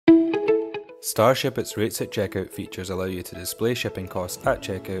Starshipit's Rates at Checkout features allow you to display shipping costs at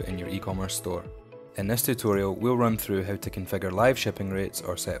checkout in your e-commerce store. In this tutorial, we'll run through how to configure live shipping rates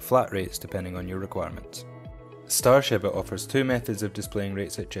or set flat rates depending on your requirements. Starshipit offers two methods of displaying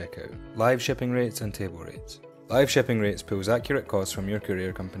rates at checkout: live shipping rates and table rates. Live shipping rates pulls accurate costs from your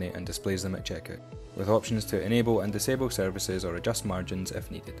courier company and displays them at checkout, with options to enable and disable services or adjust margins if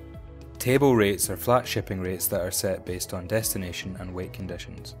needed. Table rates are flat shipping rates that are set based on destination and weight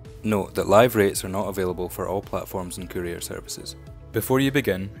conditions. Note that live rates are not available for all platforms and courier services. Before you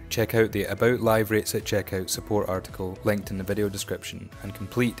begin, check out the About Live Rates at Checkout support article linked in the video description and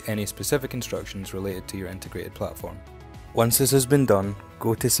complete any specific instructions related to your integrated platform. Once this has been done,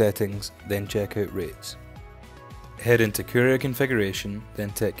 go to Settings, then Checkout Rates. Head into Courier Configuration, then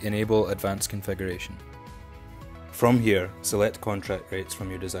tick Enable Advanced Configuration. From here, select contract rates from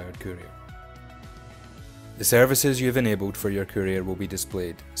your desired courier. The services you've enabled for your courier will be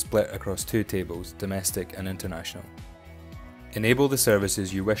displayed, split across two tables, domestic and international. Enable the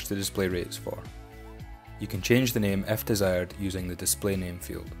services you wish to display rates for. You can change the name if desired using the Display Name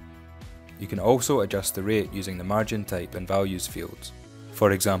field. You can also adjust the rate using the Margin Type and Values fields.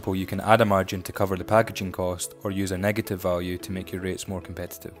 For example, you can add a margin to cover the packaging cost or use a negative value to make your rates more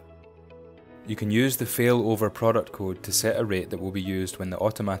competitive. You can use the failover product code to set a rate that will be used when the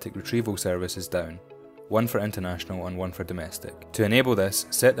automatic retrieval service is down, one for international and one for domestic. To enable this,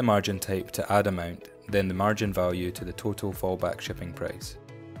 set the margin type to add amount, then the margin value to the total fallback shipping price.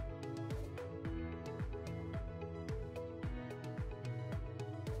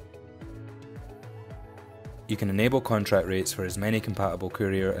 You can enable contract rates for as many compatible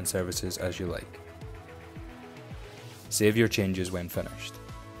courier and services as you like. Save your changes when finished.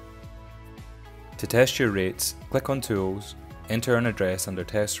 To test your rates, click on Tools, enter an address under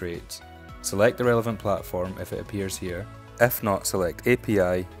Test Rates, select the relevant platform if it appears here. If not, select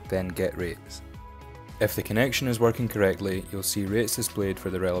API, then Get Rates. If the connection is working correctly, you'll see rates displayed for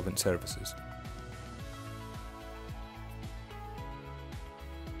the relevant services.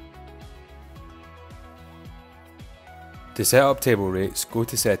 To set up table rates, go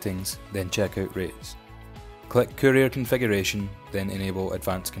to Settings, then Checkout Rates. Click Courier Configuration, then enable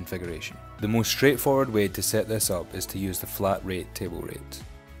Advanced Configuration. The most straightforward way to set this up is to use the flat rate table rates.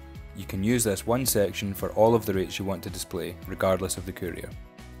 You can use this one section for all of the rates you want to display, regardless of the courier.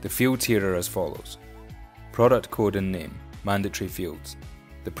 The fields here are as follows. Product code and name, mandatory fields.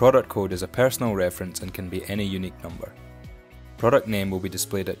 The product code is a personal reference and can be any unique number. Product name will be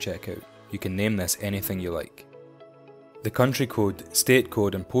displayed at checkout. You can name this anything you like. The country code, state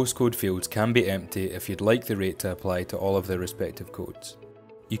code and postcode fields can be empty if you'd like the rate to apply to all of their respective codes.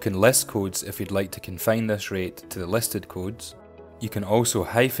 You can list codes if you'd like to confine this rate to the listed codes. You can also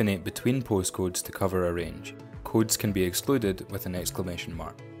hyphenate between postcodes to cover a range. Codes can be excluded with an exclamation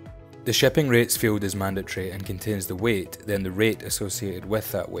mark. The shipping rates field is mandatory and contains the weight, then the rate associated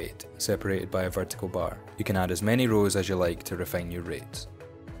with that weight, separated by a vertical bar. You can add as many rows as you like to refine your rates.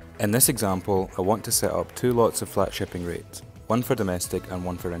 In this example, I want to set up two lots of flat shipping rates, one for domestic and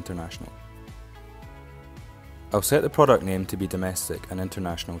one for international. I'll set the product name to be domestic and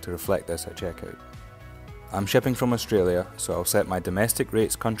international to reflect this at checkout. I'm shipping from Australia, so I'll set my domestic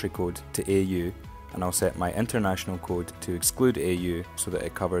rates country code to AU and I'll set my international code to exclude AU so that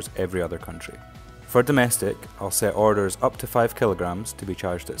it covers every other country. For domestic, I'll set orders up to 5 kilograms to be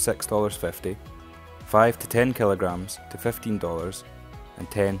charged at $6.50, 5 to 10 kilograms to $15, and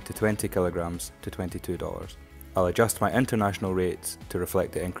 10 to 20 kilograms to $22. I'll adjust my international rates to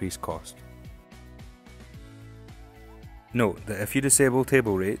reflect the increased cost. Note that if you disable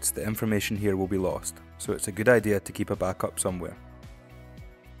table rates, the information here will be lost, so it's a good idea to keep a backup somewhere.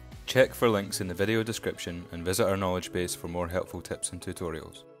 Check for links in the video description and visit our knowledge base for more helpful tips and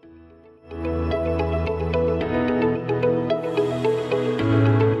tutorials.